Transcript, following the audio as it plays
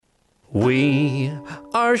We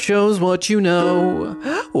are shows what you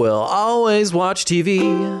know. We'll always watch TV.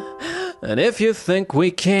 And if you think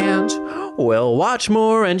we can't, well, watch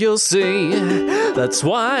more and you'll see. That's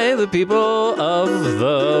why the people of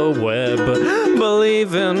the web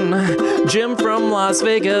believe in Jim from Las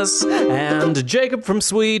Vegas and Jacob from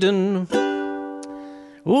Sweden.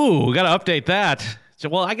 Ooh, we gotta update that. So,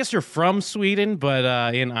 well, I guess you're from Sweden,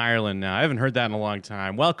 but in Ireland now. I haven't heard that in a long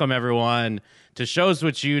time. Welcome, everyone, to Shows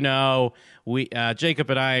What You Know. We, Jacob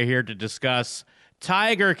and I are here to discuss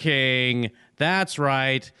Tiger King. That's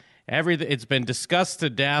right. It's been discussed to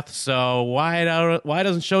death, so why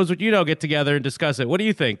doesn't Shows What You Know get together and discuss it? What do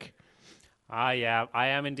you think? Yeah, I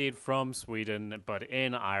am indeed from Sweden, but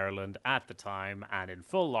in Ireland at the time and in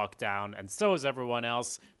full lockdown, and so is everyone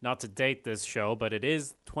else. Not to date this show, but it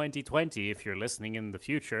is 2020 if you're listening in the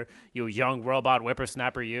future, you young robot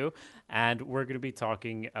whippersnapper you. And we're going to be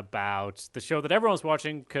talking about the show that everyone's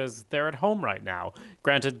watching because they're at home right now.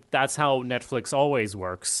 Granted, that's how Netflix always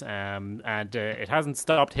works, and it hasn't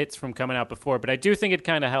stopped hits from coming out before, but I do think it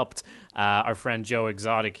kind of helped our friend Joe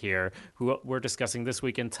Exotic here, who we're discussing this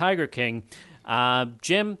week in Tiger King.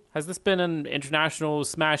 Jim, has this been an international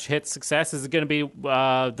smash hit success? Is it going to be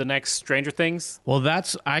the next Stranger Things? Well,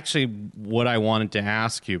 that's actually what I wanted to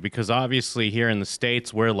ask you, because obviously here in the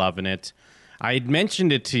States, we're loving it. I had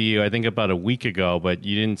mentioned it to you, I think, about a week ago, but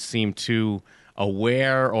you didn't seem too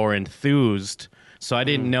aware or enthused. So I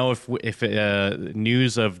didn't know if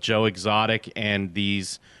news of Joe Exotic and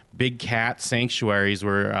these big cat sanctuaries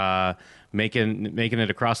were making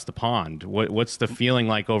it across the pond. What's the feeling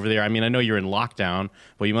like over there? I mean, I know you're in lockdown,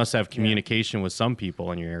 but you must have communication with some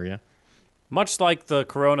people in your area. Much like the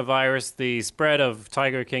coronavirus, the spread of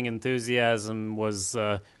Tiger King enthusiasm was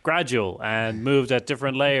gradual and moved at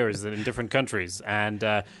different layers in different countries. And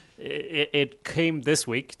it came this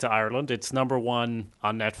week to Ireland. It's number one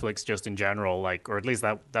on Netflix just in general, or at least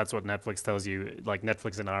that's what Netflix tells you. Like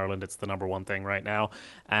Netflix in Ireland, it's the number one thing right now.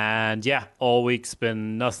 And yeah, all week's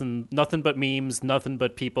been nothing but memes, nothing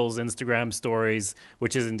but people's Instagram stories,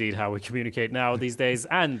 which is indeed how we communicate now these days,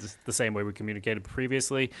 and the same way we communicated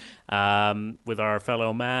previously with our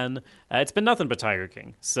fellow man. It's been nothing but Tiger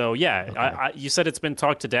King. So yeah, okay. You said it's been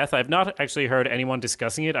talked to death. I've not actually heard anyone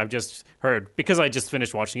discussing it. I've just heard, because I just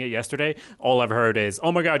finished watching it yesterday, all I've heard is,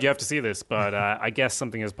 oh my God, you have to see this. But I guess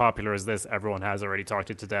something as popular as this, everyone has already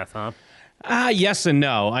talked it to death, huh? Yes and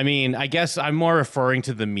no. I mean, I guess I'm more referring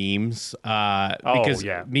to the memes. Because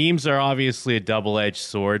memes are obviously a double-edged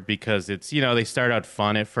sword, because it's, they start out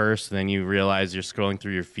fun at first, and then you realize you're scrolling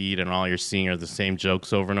through your feed and all you're seeing are the same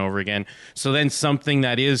jokes over and over again. So then something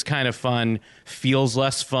that is kind of fun feels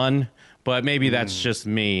less fun. But maybe that's just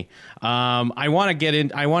me. I want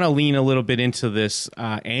to lean a little bit into this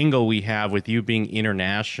angle we have with you being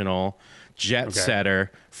international jet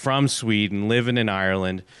setter from Sweden, living in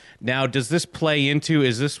Ireland. Now, does this play into?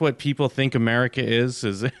 Is this what people think America is?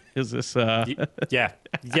 Is this? Yeah.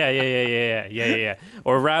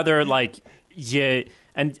 Or rather, yeah.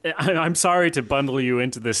 And I'm sorry to bundle you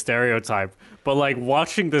into this stereotype, but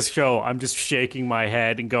watching this show, I'm just shaking my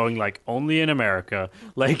head and going only in America.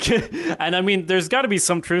 And I mean, there's got to be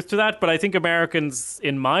some truth to that, but I think Americans,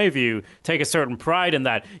 in my view, take a certain pride in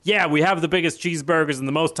that. Yeah, we have the biggest cheeseburgers and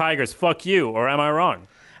the most tigers. Fuck you. Or am I wrong?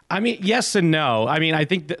 I mean, yes and no. I mean, I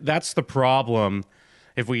think that's the problem,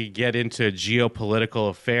 if we get into geopolitical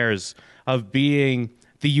affairs, of being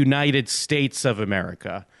the United States of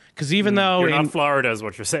America. Because even though... You're not Florida is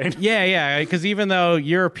what you're saying. Yeah. Because even though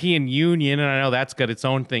European Union, and I know that's got its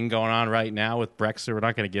own thing going on right now with Brexit, we're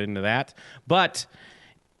not going to get into that. But,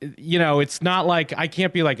 it's not like... I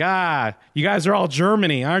can't be you guys are all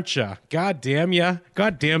Germany, aren't you? God damn you.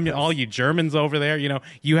 God damn you, all you Germans over there.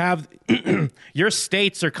 You have... your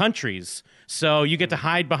states are countries. So you get to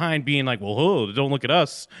hide behind being don't look at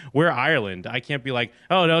us. We're Ireland. I can't be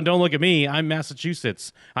oh, no, don't look at me. I'm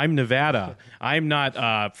Massachusetts. I'm Nevada. I'm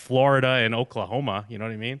not Florida and Oklahoma. You know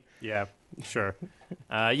what I mean? Yeah, sure.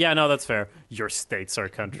 No, that's fair. Your states are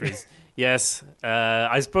countries. Yes,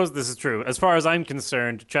 I suppose this is true. As far as I'm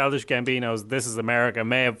concerned, Childish Gambino's This Is America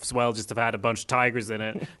may as well just have had a bunch of tigers in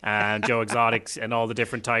it, and Joe Exotic and all the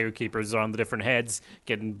different tiger keepers on the different heads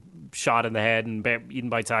getting shot in the head and eaten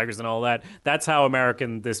by tigers and all that. That's how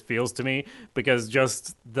American this feels to me, because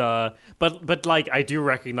just the... But I do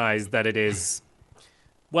recognize that it is...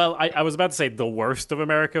 Well, I was about to say the worst of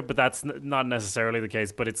America, but that's not necessarily the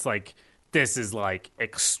case, but it's this is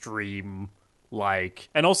extreme...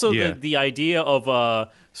 and also the idea of a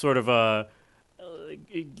sort of a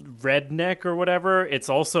redneck or whatever, it's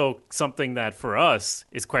also something that for us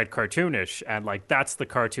is quite cartoonish, and like that's the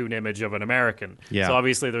cartoon image of an American. Yeah. So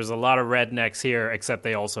obviously there's a lot of rednecks here, except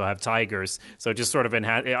they also have tigers. So just sort of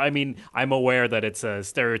I mean, I'm aware that it's a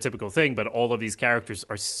stereotypical thing, but all of these characters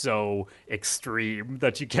are so extreme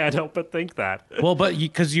that you can't help but think that. Well, but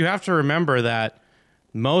because you have to remember that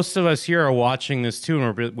most of us here are watching this too,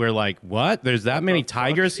 and we're like, "What? There's that many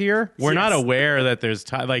tigers here?" We're not aware that there's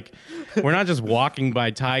we're not just walking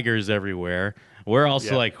by tigers everywhere. We're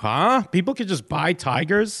also like, "Huh? People could just buy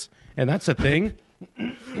tigers, and that's a thing."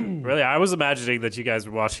 Really, I was imagining that you guys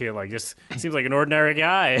were watching it like just seems like an ordinary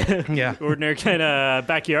guy, ordinary kind of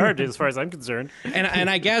backyard as far as I'm concerned. And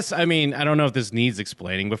I guess I mean I don't know if this needs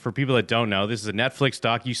explaining, but for people that don't know, this is a Netflix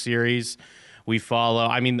docuseries. We follow,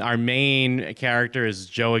 I mean, our main character is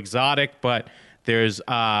Joe Exotic, but there's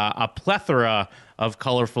a plethora of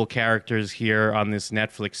colorful characters here on this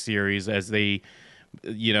Netflix series as they,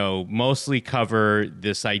 mostly cover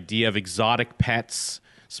this idea of exotic pets,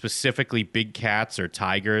 specifically big cats or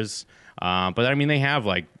tigers. But I mean, they have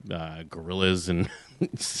like gorillas and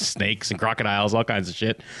snakes and crocodiles, all kinds of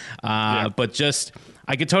shit. But just,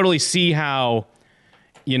 I could totally see how,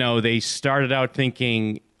 they started out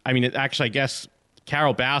thinking, I mean, I guess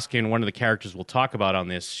Carol Baskin, one of the characters we'll talk about on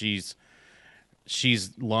this, she's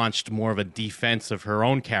launched more of a defense of her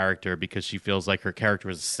own character because she feels like her character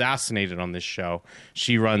was assassinated on this show.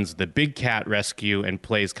 She runs the Big Cat Rescue and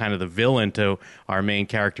plays kind of the villain to our main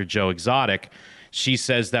character, Joe Exotic. She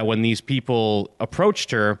says that when these people approached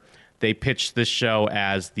her, they pitched this show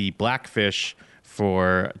as the Blackfish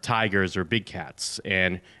for tigers or big cats.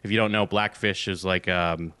 And if you don't know, Blackfish is like...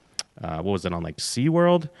 what was it on like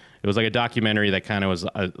SeaWorld? It was like a documentary that kind of was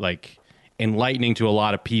like enlightening to a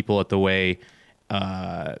lot of people at the way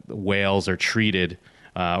whales are treated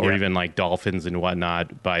or even like dolphins and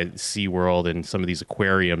whatnot by SeaWorld and some of these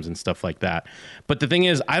aquariums and stuff like that. But the thing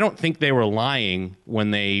is, I don't think they were lying when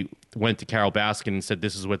they went to Carol Baskin and said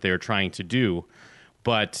this is what they were trying to do.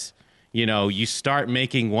 But, you start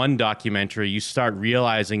making one documentary, you start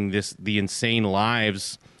realizing the insane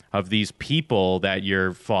lives of these people that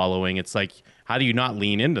you're following. It's like, how do you not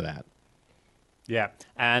lean into that? Yeah,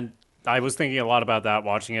 and I was thinking a lot about that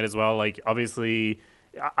watching it as well. Like, obviously,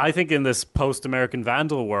 I think in this post-American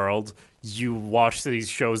Vandal world, you watch these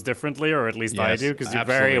shows differently, or at least I do, because you're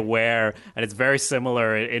very aware, and it's very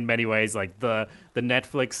similar in many ways. Like, the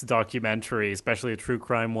Netflix documentary, especially a true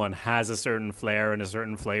crime one, has a certain flair and a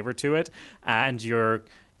certain flavor to it, and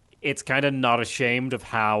it's kind of not ashamed of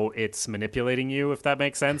how it's manipulating you, if that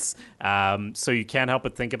makes sense. So you can't help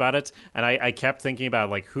but think about it. And I kept thinking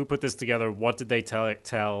about, like, who put this together? What did they tell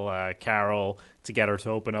Carol to get her to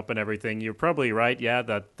open up and everything? You're probably right,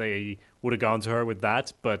 that they would have gone to her with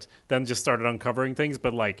that, but then just started uncovering things.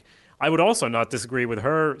 But, like, I would also not disagree with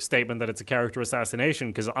her statement that it's a character assassination,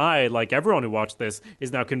 because I, like everyone who watched this,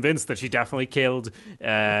 is now convinced that she definitely killed,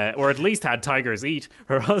 or at least had tigers eat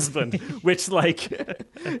her husband, which, like,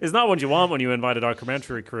 is not what you want when you invite a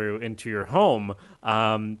documentary crew into your home.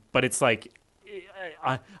 But it's like,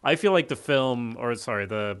 I feel like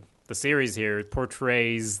the series here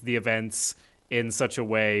portrays the events in such a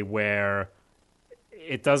way where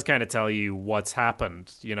it does kind of tell you what's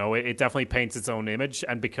happened. It definitely paints its own image,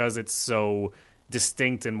 and because it's so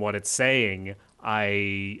distinct in what it's saying,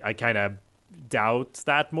 I kind of doubt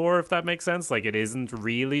that more, if that makes sense. Like, it isn't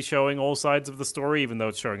really showing all sides of the story, even though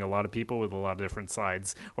it's showing a lot of people with a lot of different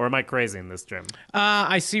sides. Or am I crazy in this, Jim?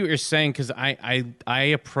 I see what you're saying, because I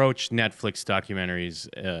approach Netflix documentaries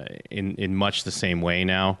in much the same way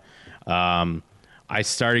now. I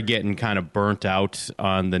started getting kind of burnt out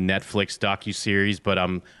on the Netflix docuseries, but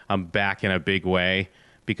I'm back in a big way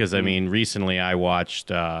because, I mean, recently I watched,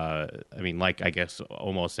 like I guess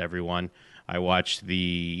almost everyone, I watched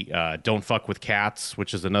the Don't Fuck with Cats,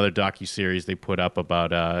 which is another docuseries they put up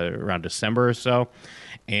about around December or so.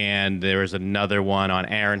 And there was another one on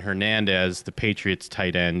Aaron Hernandez, the Patriots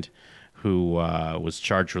tight end, who was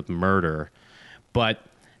charged with murder. But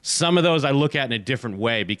some of those I look at in a different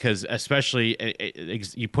way because especially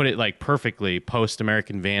you put it like perfectly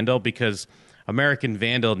post-American Vandal, because American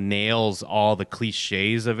Vandal nails all the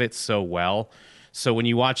cliches of it so well. So when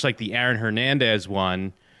you watch like the Aaron Hernandez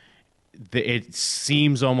one, it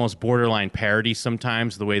seems almost borderline parody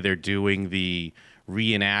sometimes, the way they're doing the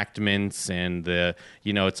reenactments and the,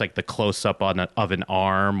 you know, it's like the close up of an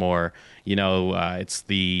arm, or, you know, it's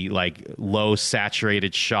the like low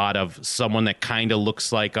saturated shot of someone that kind of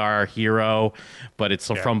looks like our hero, but it's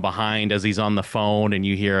from behind as he's on the phone, and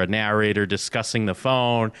you hear a narrator discussing the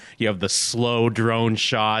phone. You have the slow drone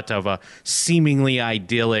shot of a seemingly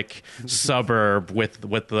idyllic suburb with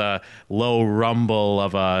the low rumble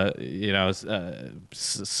of a, you know,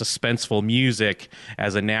 suspenseful music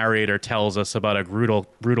as a narrator tells us about a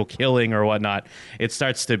brutal killing or whatnot. It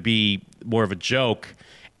starts to be more of a joke,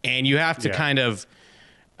 and you have to kind of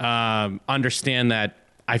understand that.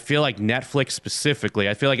 I feel like Netflix specifically,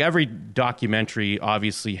 I feel like every documentary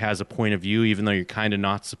obviously has a point of view, even though you're kind of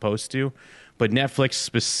not supposed to, but Netflix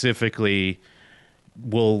specifically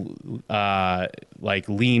will like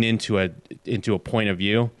lean into a point of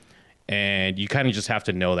view, and you kind of just have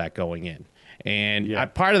to know that going in.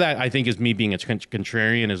 And part of that, I think, is me being a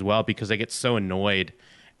contrarian as well, because I get so annoyed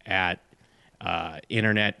at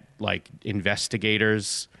internet like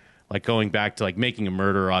investigators, like going back to like Making a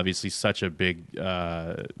Murderer, obviously such a big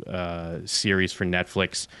series for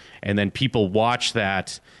Netflix, and then people watch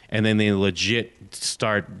that and then they legit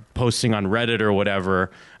start posting on Reddit or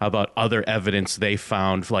whatever about other evidence they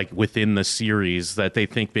found like within the series that they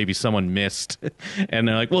think maybe someone missed. And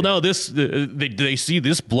they're like, well, no, this they see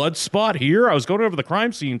this blood spot here. I was going over the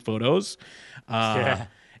crime scene photos.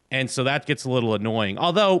 And so that gets a little annoying.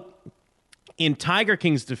 Although in Tiger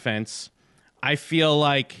King's defense, I feel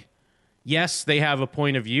like, yes, they have a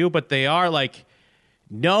point of view, but they are like,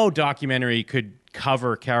 no documentary could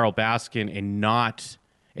cover Carole Baskin and not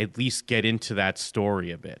at least get into that story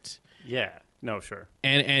a bit. Yeah, no, sure.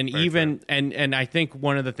 And even and I think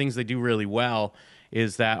one of the things they do really well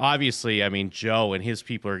is that obviously, I mean, Joe and his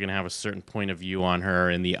people are going to have a certain point of view on her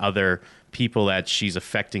and the other people that she's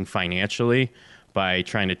affecting financially by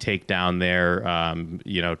trying to take down their,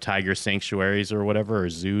 tiger sanctuaries or whatever, or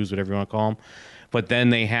zoos, whatever you want to call them. But then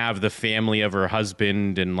they have the family of her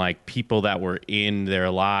husband and like people that were in their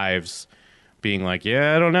lives being like,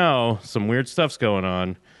 yeah, I don't know, some weird stuff's going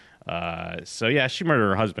on. So yeah, she murdered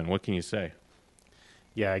her husband. What can you say?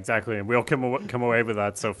 Yeah, exactly. And we all come away with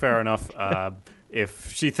that. So fair enough.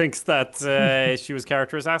 If she thinks that she was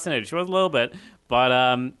character assassinated, she was a little bit.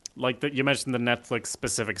 But you mentioned the Netflix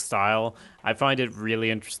specific style. I find it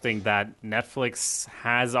really interesting that Netflix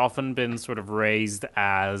has often been sort of raised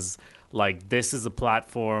as like, this is a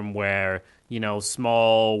platform where, you know,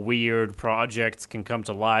 small, weird projects can come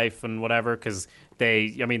to life and whatever, because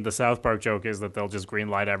the South Park joke is that they'll just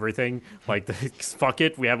greenlight everything. Like, fuck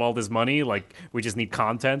it, we have all this money, like, we just need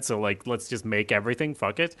content, so, like, let's just make everything,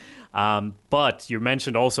 fuck it. But you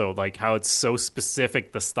mentioned also, like, how it's so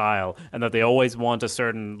specific, the style, and that they always want a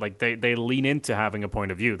certain, like, they lean into having a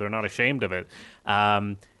point of view. They're not ashamed of it.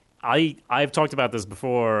 I've talked about this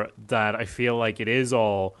before, that I feel like it is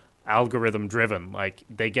all algorithm driven. Like,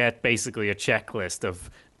 they get basically a checklist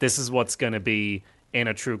of this is what's going to be in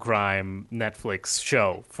a true crime Netflix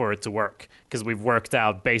show for it to work, because we've worked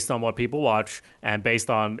out, based on what people watch and based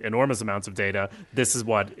on enormous amounts of data, this is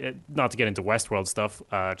what, not to get into Westworld stuff,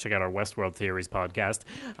 check out our Westworld Theories podcast,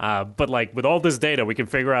 but like with all this data, we can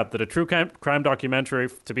figure out that a true crime documentary,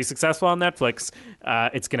 to be successful on Netflix,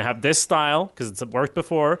 it's going to have this style because it's worked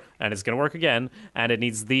before and it's going to work again, and it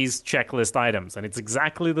needs these checklist items, and it's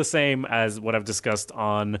exactly the same as what I've discussed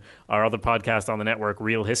on our other podcast on the network,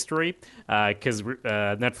 Real History, because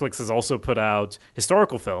Netflix has also put out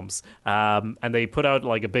historical films, and they put out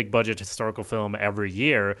like a big budget historical film every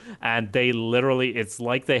year, and they literally, it's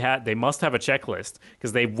like they must have a checklist,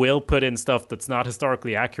 because they will put in stuff that's not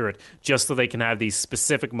historically accurate just so they can have these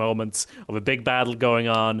specific moments of a big battle going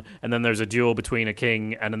on, and then there's a duel between a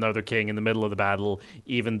king and another king in the middle of the battle,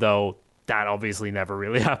 even though that obviously never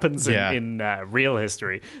really happens in real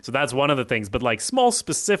history. So that's one of the things. But like small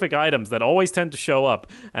specific items that always tend to show up.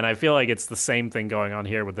 And I feel like it's the same thing going on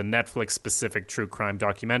here with the Netflix specific true crime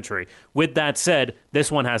documentary. With that said, this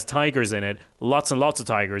one has tigers in it, lots and lots of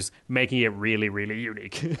tigers, making it really, really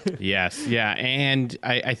unique. Yes, yeah. And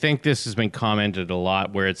I think this has been commented a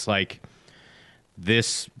lot, where it's like,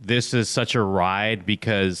 this is such a ride,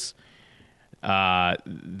 because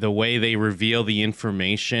the way they reveal the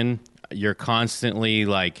information, you're constantly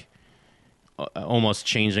like almost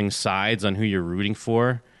changing sides on who you're rooting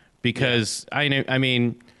for, because I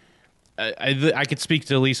could speak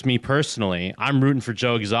to at least me personally. I'm rooting for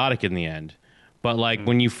Joe Exotic in the end, but like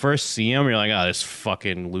when you first see him, you're like, oh, this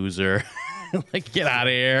fucking loser. Like, get out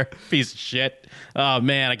of here, piece of shit. Oh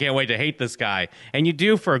man, I can't wait to hate this guy. And you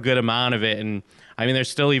do for a good amount of it. And I mean, there's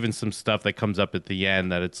still even some stuff that comes up at the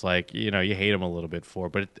end that it's like, you know, you hate him a little bit for,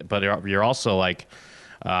 but you're also like,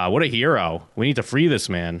 What a hero. We need to free this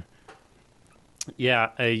man.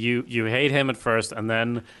 Yeah, you hate him at first, and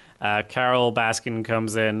then Carol Baskin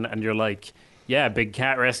comes in, and you're like, yeah, big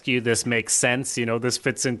cat rescue, this makes sense. You know, this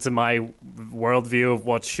fits into my worldview of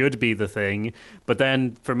what should be the thing. But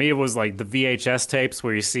then for me, it was like the VHS tapes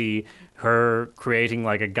where you see her creating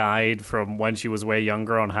like a guide from when she was way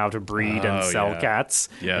younger on how to breed and sell cats.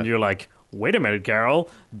 Yeah. And you're like, wait a minute, Carol,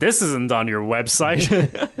 this isn't on your website.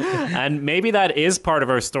 And maybe that is part of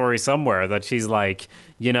her story somewhere, that she's like,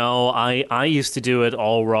 you know, I used to do it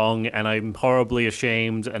all wrong and I'm horribly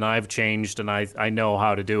ashamed and I've changed and I know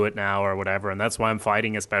how to do it now or whatever. And that's why I'm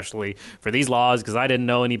fighting especially for these laws, because I didn't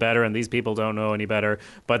know any better and these people don't know any better.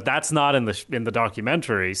 But that's not in the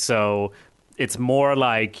documentary. So it's more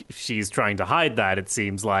like she's trying to hide that, it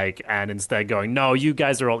seems like, and instead going, no, you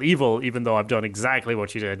guys are all evil, even though I've done exactly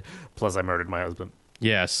what you did. Plus, I murdered my husband.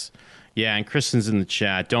 Yes. Yeah, and Kristen's in the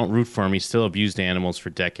chat. Don't root for him. He still abused animals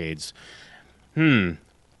for decades.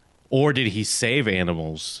 Or did he save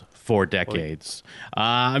animals for decades?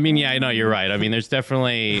 I mean, yeah, I know you're right. I mean, there's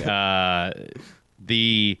definitely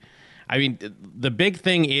the big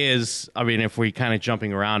thing is, I mean, if we kind of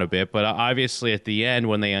jumping around a bit, but obviously at the end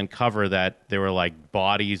when they uncover that there were like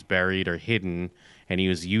bodies buried or hidden and he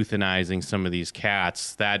was euthanizing some of these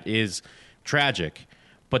cats, that is tragic.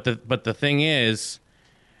 But the thing is,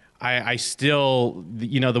 I still,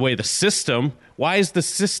 you know, the way the system, why is the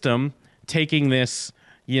system taking this,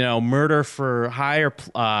 you know, murder for hire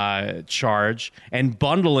charge and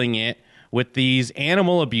bundling it with these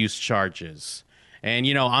animal abuse charges? And,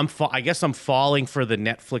 you know, I guess I'm falling for the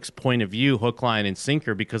Netflix point of view, hook, line, and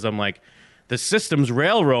sinker, because I'm like, the system's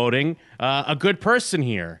railroading a good person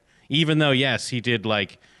here. Even though, yes, he did,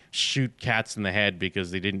 like, shoot cats in the head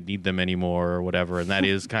because they didn't need them anymore or whatever. And that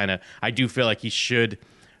is kind of, I do feel like he should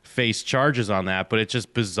face charges on that. But it's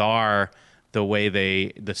just bizarre the way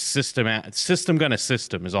the system gonna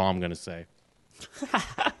system is all I'm going to say.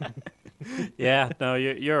 Yeah, no,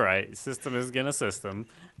 you're right. System is gonna system.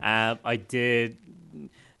 I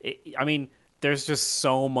mean, there's just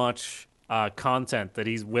so much content that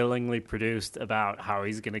he's willingly produced about how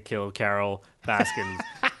he's going to kill Carol Baskin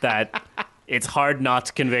that it's hard not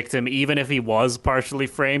to convict him, even if he was partially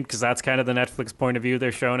framed, because that's kind of the Netflix point of view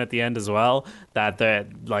they're showing at the end as well. That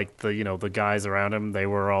the guys around him, they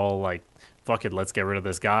were all like, "Fuck it, let's get rid of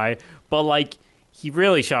this guy." But like, he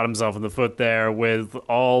really shot himself in the foot there with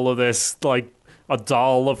all of this, like, a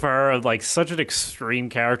doll of her, like such an extreme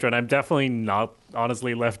character, and I'm definitely not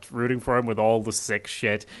honestly left rooting for him with all the sick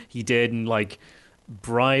shit he did, and like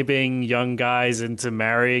bribing young guys into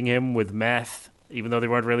marrying him with meth, even though they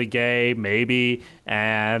weren't really gay, maybe.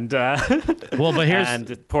 And well, but here's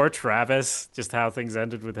and poor Travis, just how things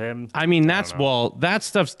ended with him. I mean, that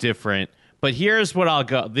stuff's different. But here's what I'll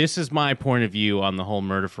go. This is my point of view on the whole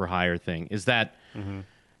murder for hire thing. Is that.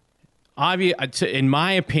 In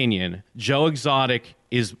my opinion, Joe Exotic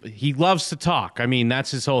he loves to talk. I mean,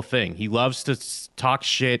 that's his whole thing. He loves to talk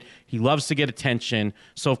shit. He loves to get attention.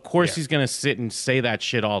 So, of course, he's going to sit and say that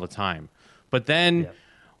shit all the time. But then,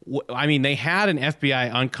 I mean, they had an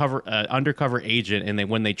FBI undercover agent, and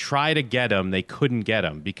when they try to get him, they couldn't get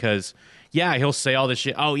him because, yeah, he'll say all this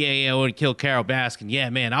shit. Oh, yeah, I want to kill Carol Baskin. Yeah,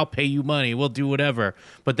 man, I'll pay you money. We'll do whatever.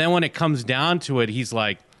 But then when it comes down to it, he's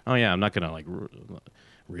like, oh, yeah, I'm not going to, like,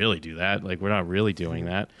 really do that. Like, we're not really doing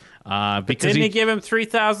that. Because didn't he give him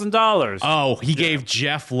 $3,000? Oh, he gave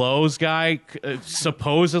Jeff Lowe's guy,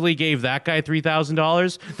 supposedly gave that guy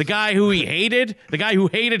 $3,000. The guy who he hated, the guy who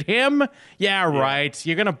hated him. Yeah, right.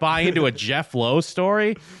 You're gonna buy into a Jeff Lowe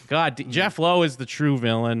story? God, Jeff Lowe is the true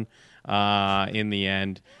villain in the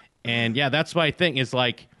end. And yeah, that's my thing. Is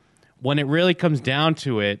like, when it really comes down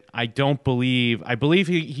to it, I believe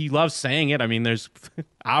he loves saying it. I mean, there's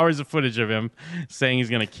hours of footage of him saying he's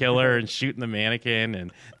going to kill her and shooting the mannequin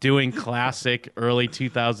and doing classic early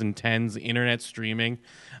 2010s internet streaming.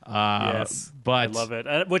 Yes, but I love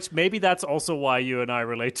it. Which maybe that's also why you and I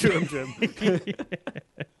relate to him, Jim.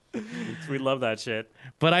 We love that shit.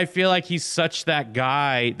 But I feel like he's such that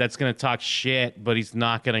guy that's going to talk shit, but he's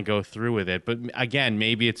not going to go through with it. But again,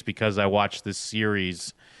 maybe it's because I watched this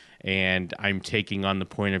series and I'm taking on the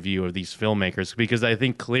point of view of these filmmakers, because I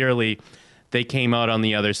think clearly they came out on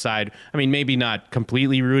the other side. I mean, maybe not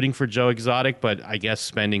completely rooting for Joe Exotic, but I guess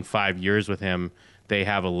spending 5 years with him, they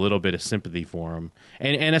have a little bit of sympathy for him.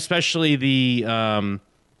 And especially the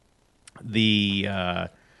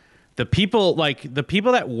people, like the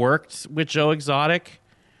people that worked with Joe Exotic,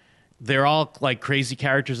 they're all like crazy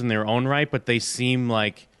characters in their own right, but they seem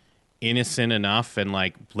like innocent enough and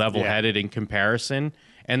like level-headed in comparison.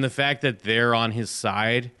 And the fact that they're on his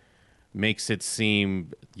side makes it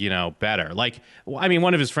seem, better. Like, I mean,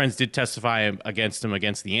 one of his friends did testify against him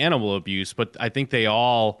against the animal abuse, but I think they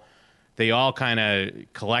all kind of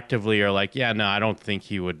collectively are like, yeah, no, I don't think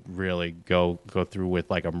he would really go through with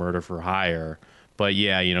like a murder for hire. But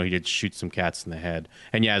yeah, he did shoot some cats in the head.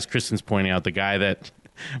 And yeah, as Kristen's pointing out, the guy that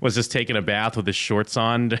was just taking a bath with his shorts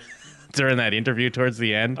on during that interview towards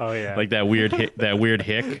the end. Oh yeah, like that weird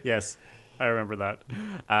hick. Yes. I remember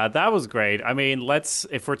that. That was great. I mean,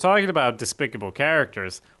 if we're talking about despicable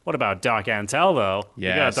characters, what about Doc Antle, though?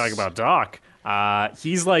 Yes. You gotta talk about Doc.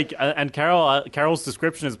 He's like, and Carol's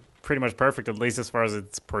description is pretty much perfect, at least as far as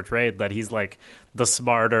it's portrayed, that he's like the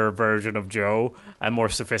smarter version of Joe, a more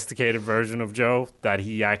sophisticated version of Joe, that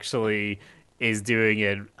he actually is doing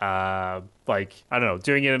it,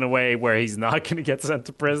 doing it in a way where he's not going to get sent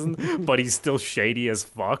to prison, but he's still shady as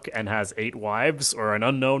fuck and has 8 wives or an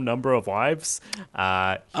unknown number of wives.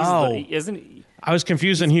 Isn't he? I was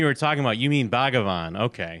confused when you were talking about, you mean Bhagavan.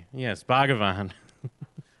 Okay. Yes, Bhagavan.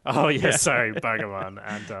 Oh, yes, sorry, Bhagavan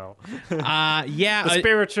Antle. Yeah. The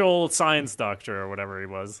spiritual science doctor or whatever he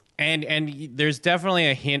was. And there's definitely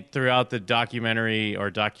a hint throughout the documentary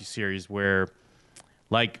or docuseries where,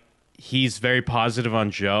 like, he's very positive on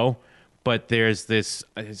Joe, but there's this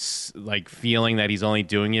like feeling that he's only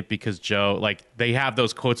doing it because Joe, like they have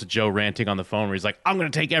those quotes of Joe ranting on the phone where he's like, I'm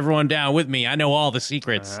going to take everyone down with me. I know all the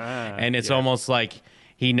secrets. And it's almost like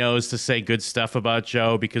he knows to say good stuff about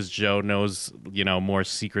Joe because Joe knows, more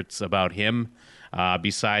secrets about him.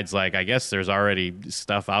 Besides, like, I guess there's already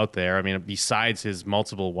stuff out there. I mean, besides his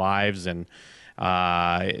multiple wives and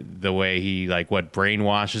the way he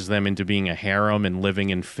brainwashes them into being a harem and living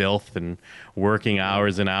in filth and working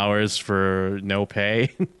hours and hours for no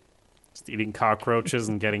pay. Just eating cockroaches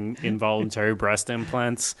and getting involuntary breast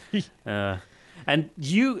implants. His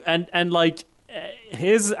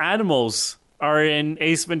animals are in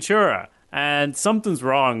Ace Ventura. And something's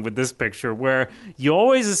wrong with this picture where you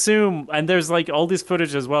always assume, and there's like all this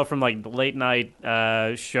footage as well from like the late night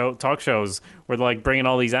talk shows where they're like bringing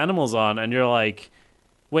all these animals on, and you're like,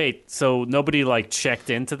 wait, so nobody like checked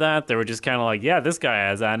into that? They were just kind of like, yeah, this guy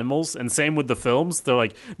has animals. And same with the films. They're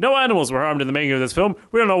like, no animals were harmed in the making of this film.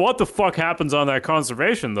 We don't know what the fuck happens on that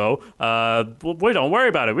conservation though. We don't worry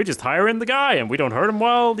about it. We just hire in the guy and we don't hurt him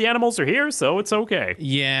while the animals are here, so it's okay.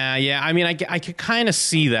 Yeah. I mean, I could kind of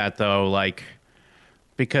see that though, like,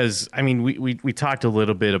 because I mean, we talked a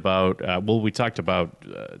little bit about we talked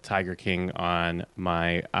about Tiger King on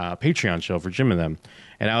my Patreon show for Jim and Them.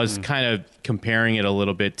 And I was kind of comparing it a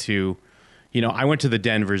little bit to, I went to the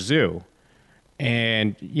Denver Zoo.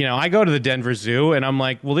 And, I go to the Denver Zoo and I'm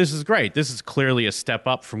like, well, this is great. This is clearly a step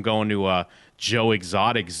up from going to a Joe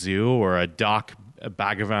Exotic Zoo or a Doc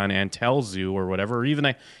Bhagavan Antle Zoo or whatever, or even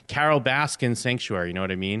a Carol Baskin Sanctuary, you know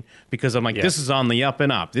what I mean? Because I'm like, This is on the up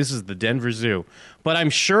and up. This is the Denver Zoo. But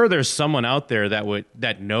I'm sure there's someone out there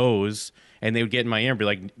that knows, and they would get in my ear and be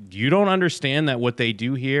like, you don't understand that what they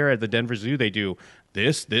do here at the Denver Zoo, they do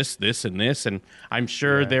this, and this. And I'm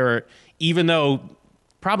sure even though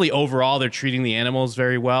probably overall they're treating the animals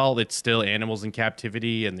very well, it's still animals in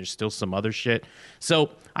captivity and there's still some other shit.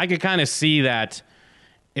 So I could kind of see that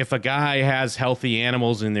if a guy has healthy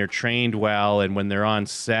animals and they're trained well and when they're on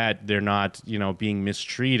set, they're not, being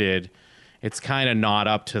mistreated, it's kind of not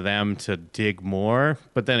up to them to dig more.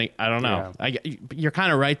 But then I don't know. Yeah. You're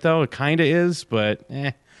kind of right, though. It kind of is, but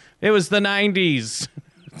it was the 90s.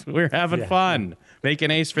 We're having fun.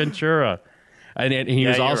 Making Ace Ventura. And he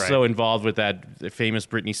was also involved with that famous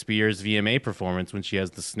Britney Spears VMA performance when she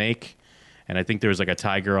has the snake. And I think there was like a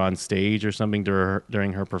tiger on stage or something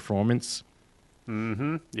during her performance.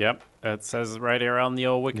 Mm-hmm. Yep. It says right here on the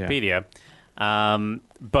old Wikipedia. Yeah.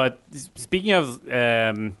 But speaking of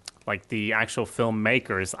like the actual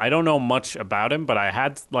filmmakers, I don't know much about him, but I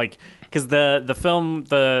had because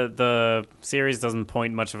the series doesn't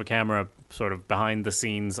point much of a camera sort of behind the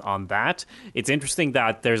scenes on that. It's interesting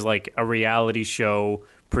that there's like a reality show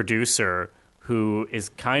producer who is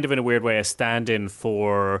kind of in a weird way a stand-in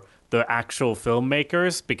for the actual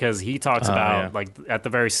filmmakers, because he talks about like at the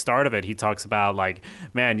very start of it, he talks about like,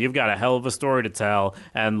 man, you've got a hell of a story to tell,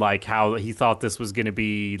 and like how he thought this was going to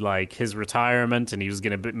be like his retirement and he was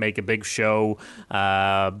going to make a big show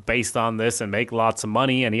based on this and make lots of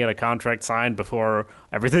money, and he had a contract signed before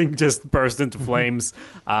everything just burst into flames.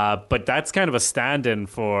 But that's kind of a stand-in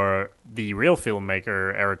for the real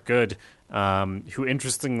filmmaker, Eric Goode, who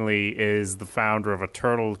interestingly is the founder of a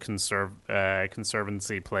turtle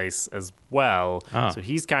conservancy place as well. So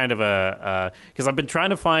he's kind of because I've been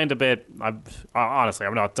trying to find a bit, honestly,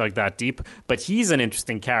 I've not dug that deep, but he's an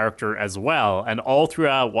interesting character as well. And all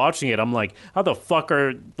throughout watching it, I'm like, how the fuck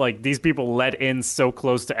are like these people let in so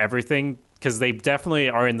close to everything? Because they definitely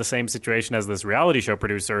are in the same situation as this reality show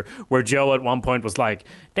producer, where Joe at one point was like,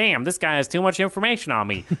 damn, this guy has too much information on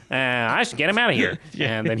me. I should get him out of here.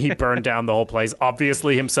 And then he burned down the whole place,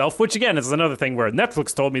 obviously himself, which, again, is another thing where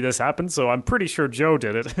Netflix told me this happened, so I'm pretty sure Joe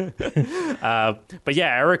did it. But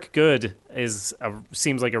yeah, Eric Goode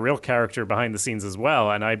seems like a real character behind the scenes as well,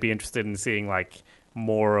 and I'd be interested in seeing, like,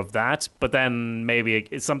 more of that. But then maybe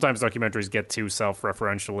sometimes documentaries get too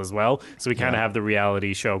self-referential as well, so we kind of have the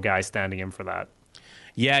reality show guy standing in for that.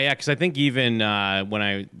 Yeah, because I think even when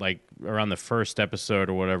I, like, around the first episode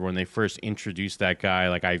or whatever, when they first introduced that guy,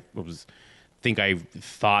 like, I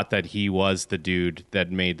thought that he was the dude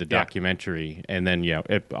that made the documentary. And then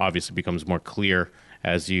it obviously becomes more clear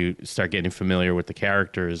as you start getting familiar with the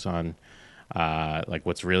characters on like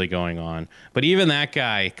what's really going on. But even that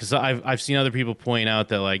guy, because I've seen other people point out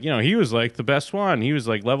that, like, he was like the best one. He was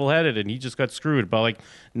like level-headed and he just got screwed. But, like,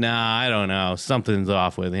 nah, I don't know. Something's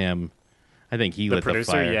off with him. I think he lit the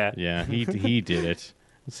fire. Yeah, he did it.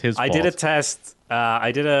 It's his fault. I did a test.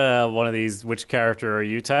 I did one of these which character are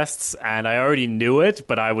you tests, and I already knew it,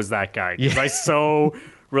 but I was that guy. Because I so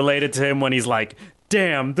related to him when he's like,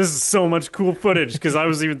 damn, this is so much cool footage. Because I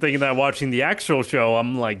was even thinking that watching the actual show,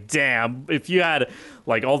 I'm like, damn, if you had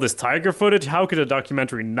like all this tiger footage, how could a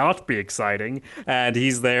documentary not be exciting? And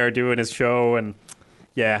he's there doing his show, and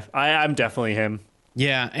yeah, I'm definitely him.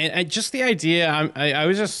 Yeah, and just the idea, I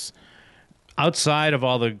was just, outside of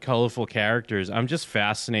all the colorful characters, I'm just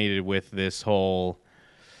fascinated with this whole,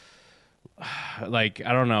 like,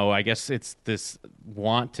 I don't know, I guess it's this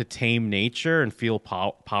want to tame nature and feel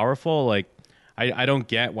powerful. Like, I don't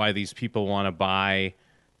get why these people want to buy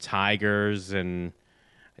tigers and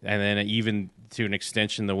then even to an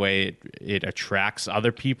extension the way it attracts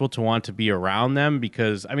other people to want to be around them.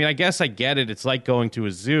 Because, I mean, I guess I get it. It's like going to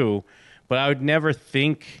a zoo, but I would never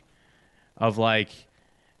think of, like,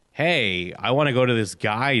 hey, I want to go to this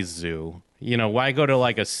guy's zoo. Why go to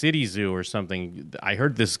like a city zoo or something? I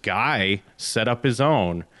heard this guy set up his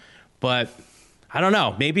own. But I don't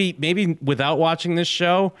know. Maybe without watching this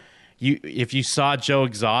show, if you saw Joe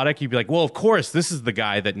Exotic, you'd be like, well, of course, this is the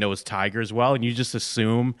guy that knows tigers well. And you just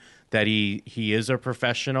assume that he is a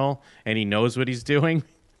professional and he knows what he's doing.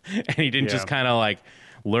 And he didn't just kind of like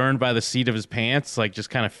learn by the seat of his pants, like just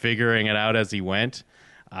kind of figuring it out as he went.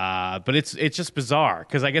 But it's just bizarre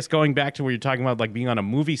because I guess going back to where you're talking about like being on a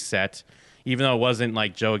movie set, even though it wasn't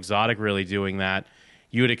like Joe Exotic really doing that,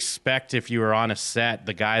 you would expect if you were on a set,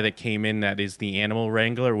 the guy that came in that is the animal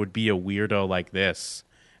wrangler would be a weirdo like this.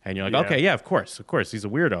 And you're like, okay, yeah, of course, he's a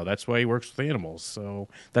weirdo. That's why he works with animals. So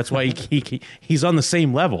that's why he's on the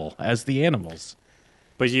same level as the animals.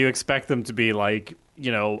 But you expect them to be like,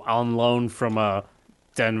 on loan from a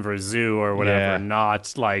Denver Zoo or whatever,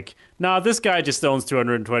 not like, nah, this guy just owns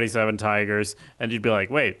 227 tigers, and you'd be like,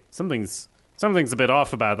 wait, something's a bit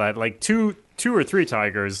off about that. Like two or three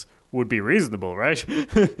tigers would be reasonable, right?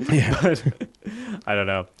 But I don't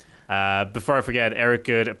know. Before I forget, Eric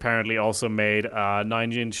Goode apparently also made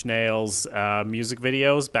Nine Inch Nails music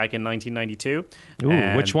videos back in 1992.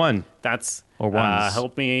 Ooh, which one? That's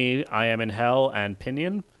Help Me, I Am in Hell, and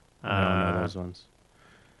Pinion. I don't know those ones.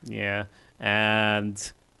 Yeah.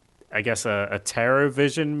 And I guess a Terror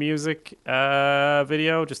Vision music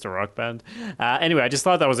video, just a rock band. Anyway, I just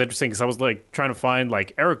thought that was interesting because I was like trying to find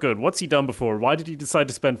like Eric Goode, what's he done before? Why did he decide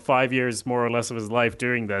to spend 5 years more or less of his life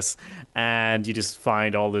doing this? And you just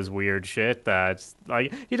find all this weird shit that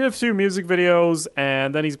like he did a few music videos,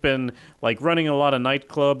 and then he's been like running a lot of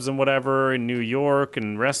nightclubs and whatever in New York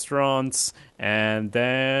and restaurants. And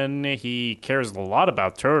then he cares a lot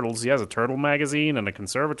about turtles. He has a turtle magazine and a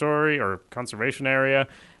conservatory or conservation area.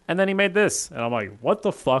 And then he made this, and I'm like, "What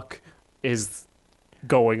the fuck is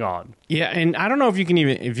going on?" Yeah, and I don't know if you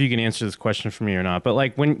can answer this question for me or not. But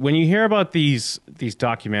like when you hear about these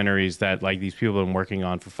documentaries that like these people have been working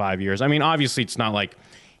on for 5 years, I mean, obviously it's not like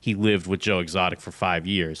he lived with Joe Exotic for 5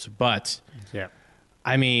 years, but yeah,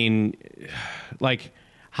 I mean, like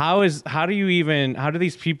how do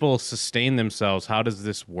these people sustain themselves? How does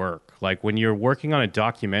this work? Like when you're working on a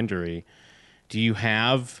documentary,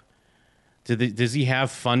 does he have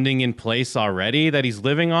funding in place already that he's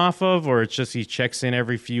living off of, or it's just he checks in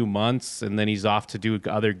every few months and then he's off to do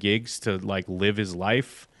other gigs to like live his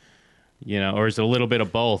life? or is it a little bit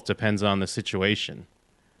of both? Depends on the situation.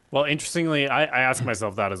 Well, interestingly, I ask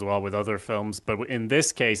myself that as well with other films, but in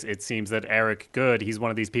this case, it seems that Eric Goode, he's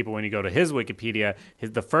one of these people, when you go to his Wikipedia,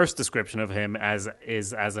 the first description of him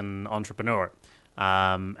is as an entrepreneur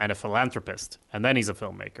and a philanthropist, and then he's a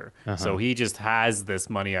filmmaker. So he just has this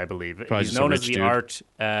money, I believe. Probably he's known as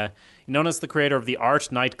known as the creator of the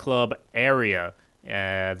Art nightclub area,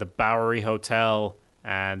 the Bowery Hotel,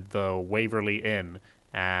 and the Waverly Inn,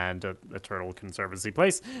 and a Turtle Conservancy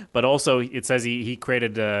place. But also, it says he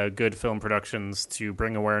created good film productions to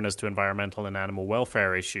bring awareness to environmental and animal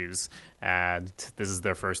welfare issues, and this is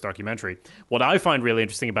their first documentary. What I find really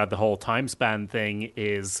interesting about the whole time span thing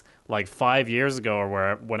is, like 5 years ago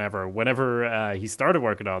or whenever he started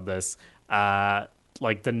working on this,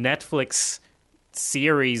 like the Netflix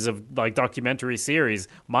series of like documentary series,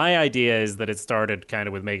 my idea is that it started kind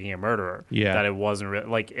of with Making a Murderer. That it wasn't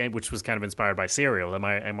which was kind of inspired by Serial. Am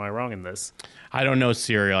I wrong in this? I don't know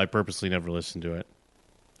Serial. I purposely never listened to it.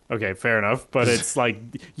 Okay, fair enough. But it's like,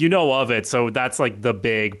 of it, so that's like the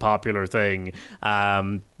big popular thing,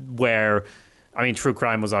 where, I mean, true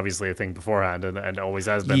crime was obviously a thing beforehand and always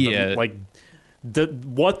has been. Yeah. But,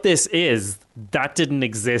 what this is, that didn't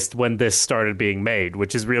exist when this started being made,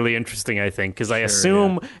 which is really interesting, I think, because I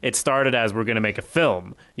assume it started as, we're going to make a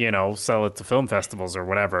film, sell it to film festivals or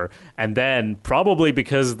whatever. And then probably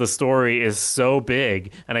because the story is so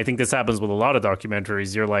big, and I think this happens with a lot of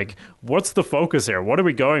documentaries, you're like, what's the focus here? What are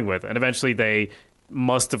we going with? And eventually they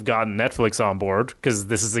must have gotten Netflix on board, because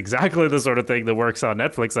this is exactly the sort of thing that works on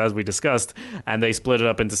Netflix, as we discussed, and they split it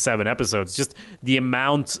up into 7 episodes. Just the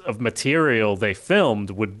amount of material they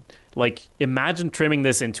filmed would, like, imagine trimming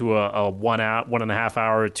this into a 1 hour, 1.5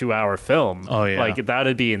 hour, 2 hour film. Oh, yeah. Like,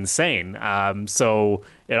 that'd be insane. So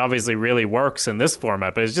it obviously really works in this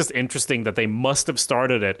format, but it's just interesting that they must have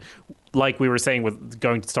started it, like we were saying with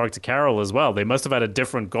going to talk to Carol as well. They must have had a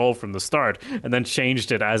different goal from the start and then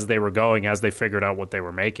changed it as they were going, as they figured out what they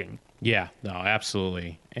were making. Yeah, no,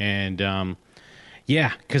 absolutely. And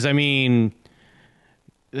because I mean,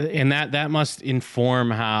 and that must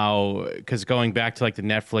inform how, because going back to like the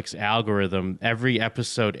Netflix algorithm, every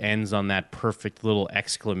episode ends on that perfect little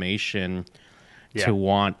exclamation to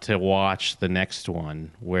want to watch the next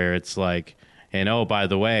one, where it's like, and oh, by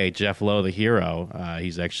the way, Jeff Lowe, the hero,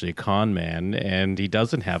 he's actually a con man, and he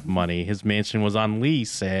doesn't have money. His mansion was on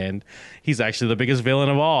lease, and he's actually the biggest villain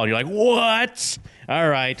of all. And you're like, what? All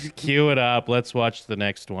right, cue it up. Let's watch the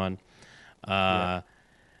next one. I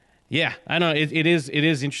know it is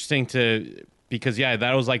interesting because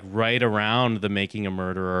that was like right around the Making a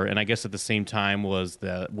Murderer, and I guess at the same time was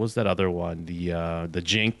that other one, the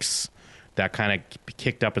Jinx. That kind of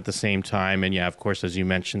kicked up at the same time. And of course, as you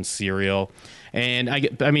mentioned, Serial. And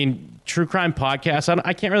I mean, true crime podcasts,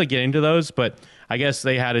 I can't really get into those, but I guess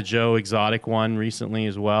they had a Joe Exotic one recently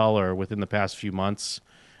as well, or within the past few months.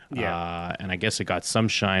 Yeah. And I guess it got some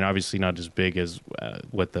shine, obviously not as big as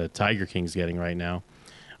what the Tiger King's getting right now.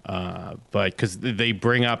 But because they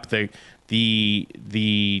bring up the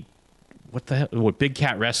Big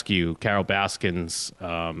Cat Rescue, Carol Baskin's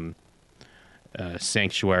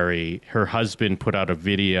sanctuary. Her husband put out a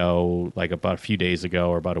video like about a few days ago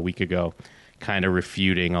or about a week ago, kind of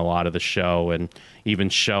refuting a lot of the show and even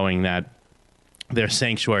showing that their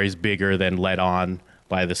sanctuary is bigger than led on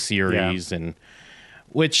by the series, and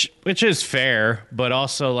which is fair, but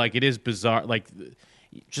also like it is bizarre. Like,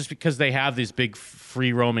 just because they have these big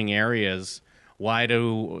free roaming areas, why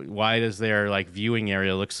does their like viewing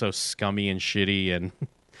area look so scummy and shitty and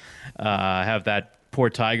have that poor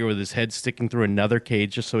tiger with his head sticking through another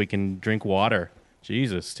cage just so he can drink water?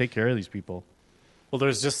 Jesus, take care of these people. Well,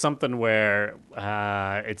 there's just something where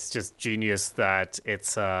it's just genius that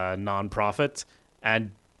it's a non-profit,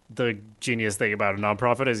 and the genius thing about a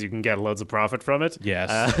non-profit is you can get loads of profit from it.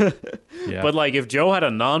 Yes. But like, if Joe had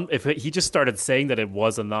if he just started saying that it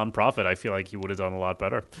was a non-profit, I feel like he would have done a lot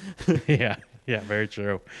better. Yeah, very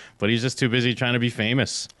true. But he's just too busy trying to be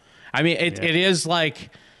famous. I mean, it is like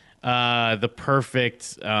the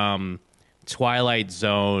perfect Twilight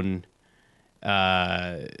Zone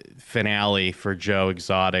finale for Joe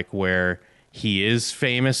Exotic, where he is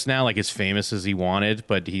famous now, like as famous as he wanted,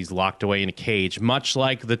 but he's locked away in a cage, much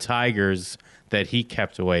like the tigers that he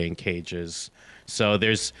kept away in cages. So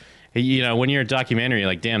there's, when you're a documentary, you're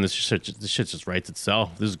like, damn, this shit just writes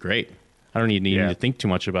itself. This is great. I don't even need to think too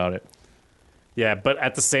much about it. Yeah, but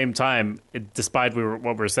at the same time, despite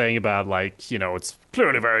what we're saying about, like, it's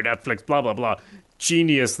clearly very Netflix, blah, blah, blah,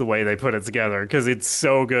 genius the way they put it together, because it's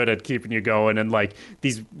so good at keeping you going, and like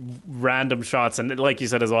these random shots, and like you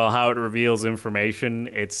said as well, how it reveals information,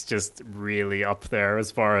 it's just really up there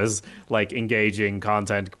as far as like engaging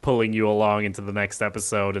content, pulling you along into the next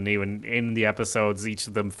episode, and even in the episodes, each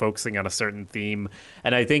of them focusing on a certain theme.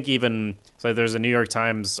 And I think even so, there's a New York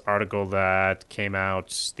Times article that came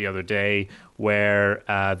out the other day where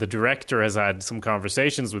the director has had some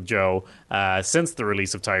conversations with Joe since the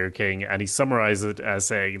release of Tiger King, and he summarized it as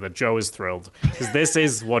saying that Joe is thrilled because this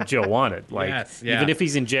is what Joe wanted. Like, yes, yeah. Even if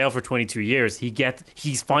he's in jail for 22 years,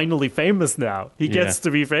 he's finally famous now. He gets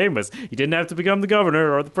to be famous. He didn't have to become the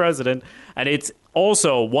governor or the president, and it's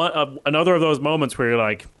also another of those moments where you're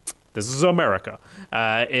like, this is America,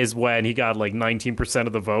 is when he got like 19%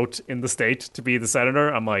 of the vote in the state to be the senator.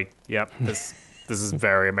 I'm like, yep, this is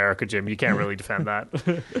very America, Jim. You can't really defend that.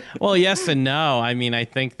 Well, yes and no. I mean, I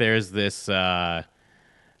think there's this want,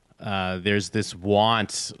 like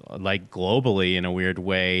globally in a weird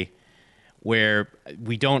way, where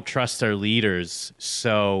we don't trust our leaders.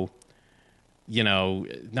 So, you know,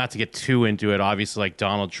 not to get too into it, obviously, like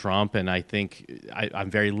Donald Trump, and I think I'm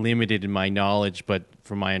very limited in my knowledge, but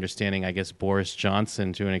from my understanding, I guess Boris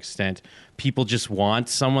Johnson, to an extent, people just want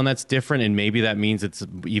someone that's different, and maybe that means it's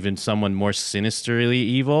even someone more sinisterly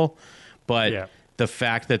evil. But the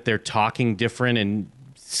fact that they're talking different and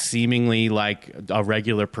seemingly like a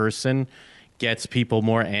regular person gets people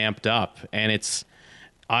more amped up. And it's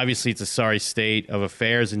obviously it's a sorry state of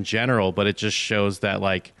affairs in general, but it just shows that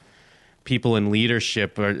like people in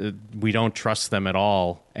leadership we don't trust them at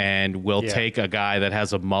all, and we'll take a guy that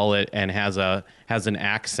has a mullet and has an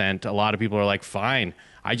accent. A lot of people are like, fine,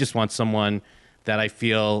 I just want someone that I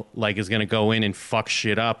feel like is going to go in and fuck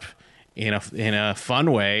shit up in a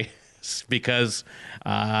fun way, because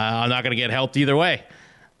I'm not going to get helped either way.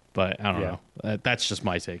 But I don't know. That's just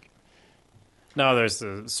my take. No, there's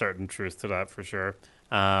a certain truth to that for sure.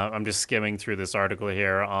 I'm just skimming through this article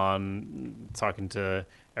here on talking to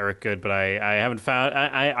Eric Good, but I haven't found.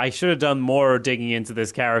 I should have done more digging into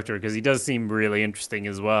this character, because he does seem really interesting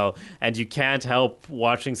as well. And you can't help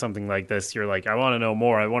watching something like this. You're like, I want to know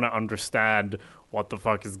more. I want to understand what the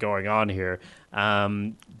fuck is going on here.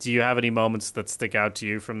 Do you have any moments that stick out to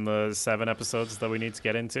you from the 7 episodes that we need to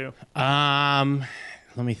get into?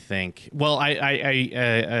 Let me think. Well,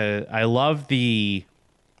 I love the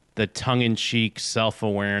tongue-in-cheek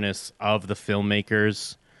self-awareness of the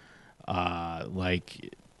filmmakers,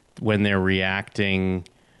 like when they're reacting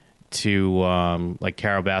to like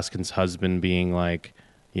Carol Baskin's husband being like,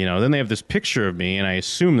 you know, then they have this picture of me, and I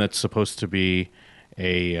assume that's supposed to be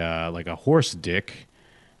a like a horse dick,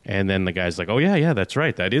 and then the guy's like, oh yeah, that's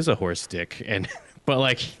right, that is a horse dick, and but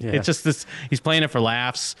like it's just this, he's playing it for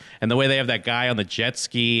laughs, and the way they have that guy on the jet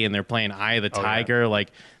ski and they're playing Eye of the Tiger,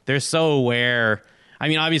 like they're so aware. I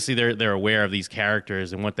mean, obviously they're aware of these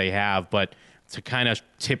characters and what they have, but to kind of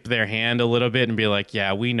tip their hand a little bit and be like,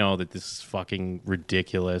 yeah, we know that this is fucking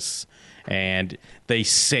ridiculous. And they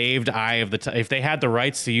saved Eye of the Tiger. If they had the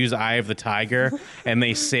rights to use Eye of the Tiger and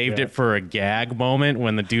they saved it for a gag moment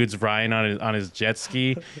when the dude's riding on his jet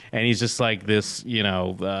ski and he's just like this, you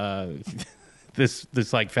know,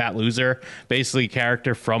 this like fat loser basically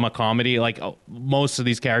character from a comedy, like most of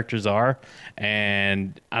these characters are.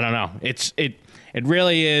 And I don't know, it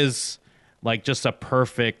really is like just a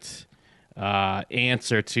perfect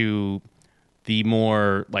answer to the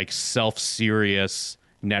more like self-serious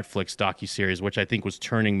Netflix docuseries, which I think was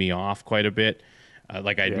turning me off quite a bit.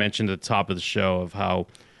 Like I mentioned at the top of the show, of how,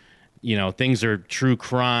 you know, things are true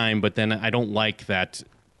crime, but then I don't like that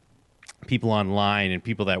people online and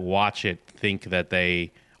people that watch it think that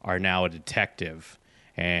they are now a detective.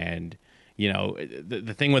 And, you know,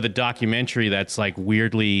 the thing with a documentary that's like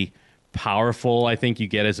weirdly powerful, I think you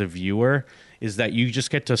get as a viewer, is that you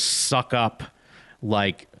just get to suck up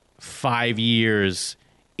like 5 years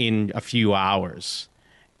in a few hours.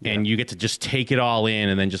 And you get to just take it all in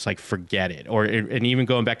and then just like forget it. And even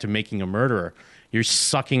going back to Making a Murderer, you're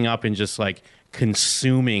sucking up and just like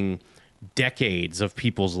consuming decades of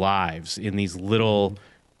people's lives in these little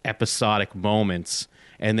episodic moments.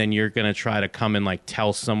 And then you're going to try to come and like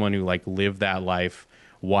tell someone who like lived that life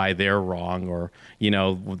why they're wrong, or, you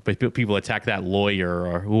know, people attack that lawyer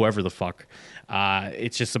or whoever the fuck.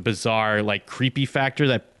 It's just a bizarre, like, creepy factor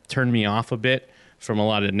that turned me off a bit from a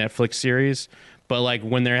lot of Netflix series. But like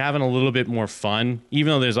when they're having a little bit more fun,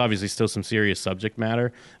 even though there's obviously still some serious subject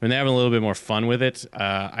matter, when they're having a little bit more fun with it,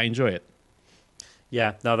 I enjoy it.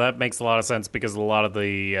 Yeah, no, that makes a lot of sense, because a lot of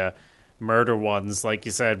the murder ones, like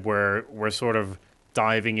you said, we're sort of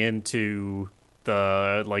diving into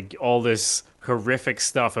the like all this horrific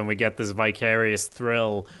stuff, and we get this vicarious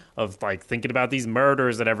thrill of like thinking about these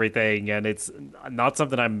murders and everything, and it's not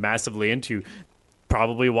something I'm massively into.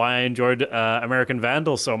 Probably why I enjoyed American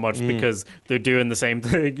Vandal so much, because they're doing the same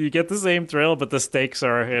thing. You get the same thrill, but the stakes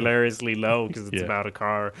are hilariously low because it's about a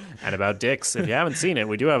car and about dicks. If you haven't seen it,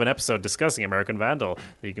 we do have an episode discussing American Vandal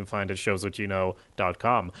that you can find at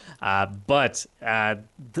showswhatyouknow.com. But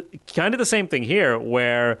kind of the same thing here,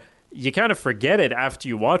 where you kind of forget it after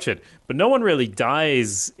you watch it, but no one really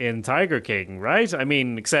dies in Tiger King, right? I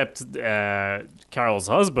mean, except Carol's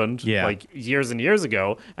husband, like years and years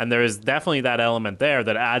ago, and there is definitely that element there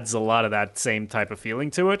that adds a lot of that same type of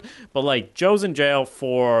feeling to it. But like Joe's in jail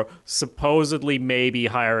for supposedly maybe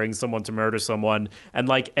hiring someone to murder someone, and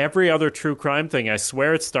like every other true crime thing, I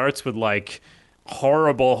swear it starts with like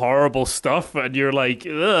horrible stuff, and you're like,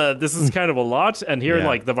 ugh, this is kind of a lot. And here,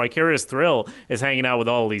 like, the vicarious thrill is hanging out with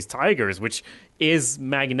all these tigers, which is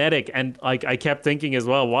magnetic. And like, I kept thinking as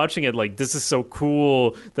well, watching it, like, this is so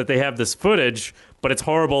cool that they have this footage, but it's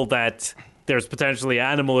horrible that there's potentially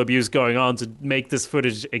animal abuse going on to make this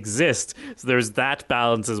footage exist. So there's that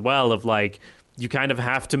balance as well of like, you kind of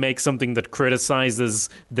have to make something that criticizes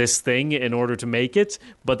this thing in order to make it,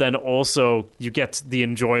 but then also you get the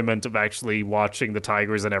enjoyment of actually watching the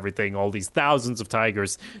tigers and everything, all these thousands of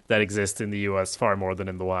tigers that exist in the US, far more than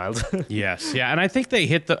in the wild. Yes, yeah, and I think they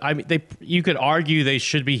hit the. I mean, you could argue they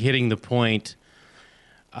should be hitting the point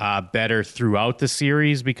better throughout the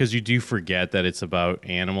series, because you do forget that it's about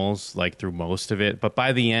animals like through most of it, but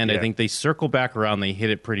by the end I think they circle back around, they hit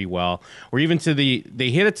it pretty well, or even they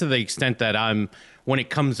hit it to the extent that when it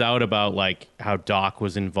comes out about like how Doc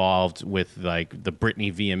was involved with like the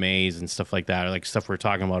Britney VMAs and stuff like that, or like stuff we were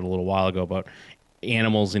talking about a little while ago about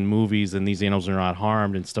animals in movies and these animals are not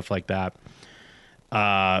harmed and stuff like that,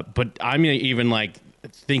 but I mean, even like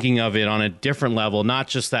thinking of it on a different level, not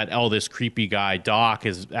just that, oh, this creepy guy Doc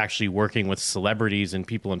is actually working with celebrities and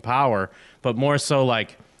people in power, but more so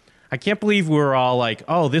like, I can't believe we're all like,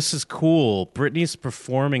 oh, this is cool, Britney's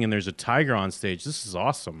performing and there's a tiger on stage, this is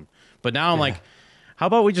awesome. But now I'm like, how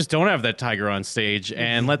about we just don't have that tiger on stage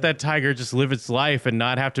and let that tiger just live its life and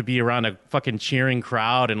not have to be around a fucking cheering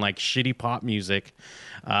crowd and like shitty pop music.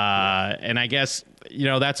 And I guess, you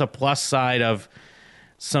know, that's a plus side of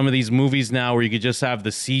some of these movies now where you could just have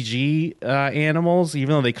the CG animals,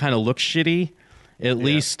 even though they kind of look shitty. At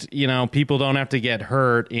least, you know, people don't have to get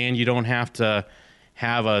hurt, and you don't have to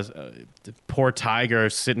have a poor tiger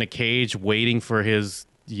sit in a cage waiting for his,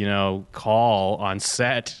 you know, call on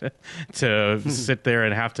set to sit there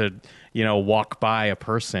and have to, you know, walk by a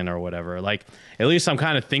person or whatever. Like, at least I'm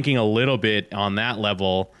kind of thinking a little bit on that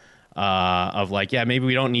level of like, yeah, maybe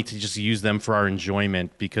we don't need to just use them for our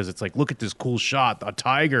enjoyment, because it's like, look at this cool shot, a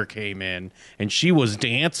tiger came in and she was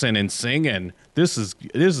dancing and singing, this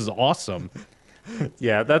is awesome.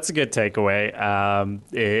 Yeah, that's a good takeaway.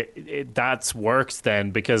 That's worked then,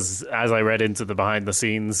 because as I read into the behind the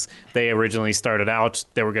scenes, they originally started out,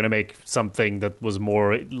 they were going to make something that was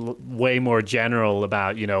way more general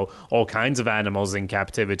about, you know, all kinds of animals in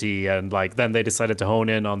captivity, and like then they decided to hone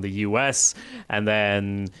in on the US, and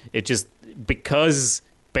then it just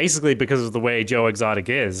basically because of the way Joe Exotic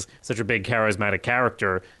is such a big charismatic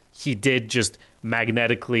character, he did just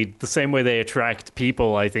magnetically, the same way they attract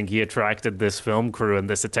people, I think he attracted this film crew and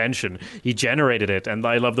this attention. He generated it, and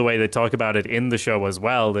I love the way they talk about it in the show as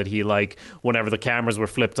well, that he, like, whenever the cameras were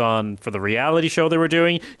flipped on for the reality show they were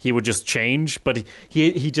doing, he would just change, but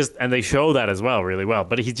he just, and they show that as well really well,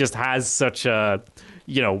 but he just has such a,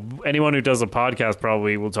 you know, anyone who does a podcast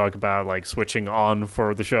probably will talk about like switching on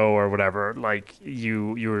for the show or whatever. Like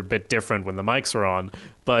you're a bit different when the mics are on,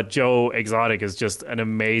 but Joe Exotic is just an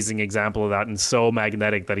amazing example of that, and so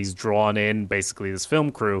magnetic that he's drawn in basically this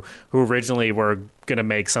film crew who originally were going to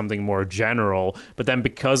make something more general, but then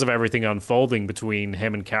because of everything unfolding between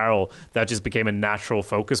him and Carol, that just became a natural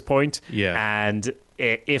focus point. Yeah. And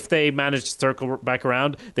if they managed to circle back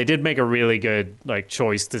around, they did make a really good like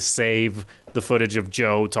choice to save the footage of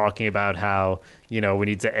Joe talking about how, you know, we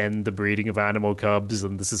need to end the breeding of animal cubs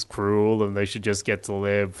and this is cruel and they should just get to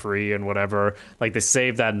live free and whatever. Like they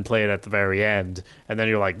save that and play it at the very end, and then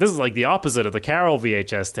you're like, this is like the opposite of the Carol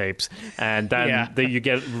VHS tapes, and then you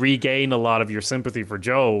regain a lot of your sympathy for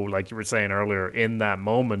Joe, like you were saying earlier, in that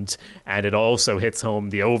moment, and it also hits home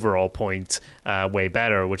the overall point way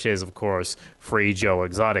better, which is of course free Joe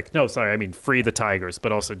Exotic. No, sorry, I mean free the tigers,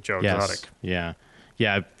 but also Joe Exotic.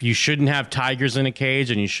 Yeah, you shouldn't have tigers in a cage,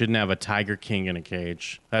 and you shouldn't have a Tiger King in a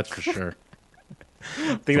cage. That's for sure.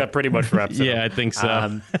 I think that pretty much wraps it up. Yeah, I think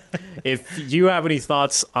so. If you have any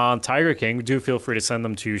thoughts on Tiger King, do feel free to send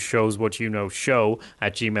them to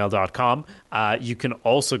showswhatyouKnowshow@gmail.com. You can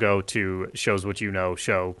also go to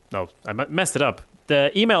showswhatyouKnowshow. No, I messed it up.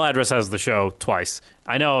 The email address has the show twice.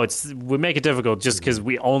 I know we make it difficult just because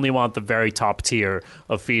we only want the very top tier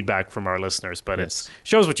of feedback from our listeners, but it's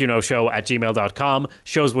showswhatyouKnowshow@gmail.com.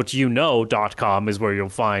 ShowswhatyouKnow.com is where you'll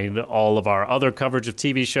find all of our other coverage of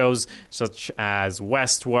TV shows, such as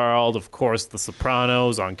Westworld, of course, The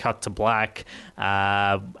Sopranos, On Cut to Black,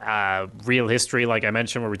 Real History, like I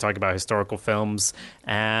mentioned, where we talk about historical films,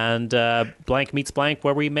 and Blank Meets Blank,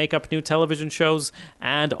 where we make up new television shows,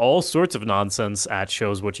 and all sorts of nonsense at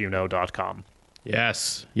showswhatyouKnow.com.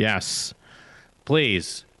 Yes.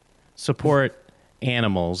 Please support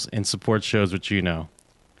animals and support Shows What You Know.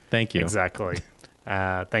 Thank you. Exactly.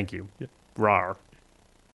 Thank you. Rawr.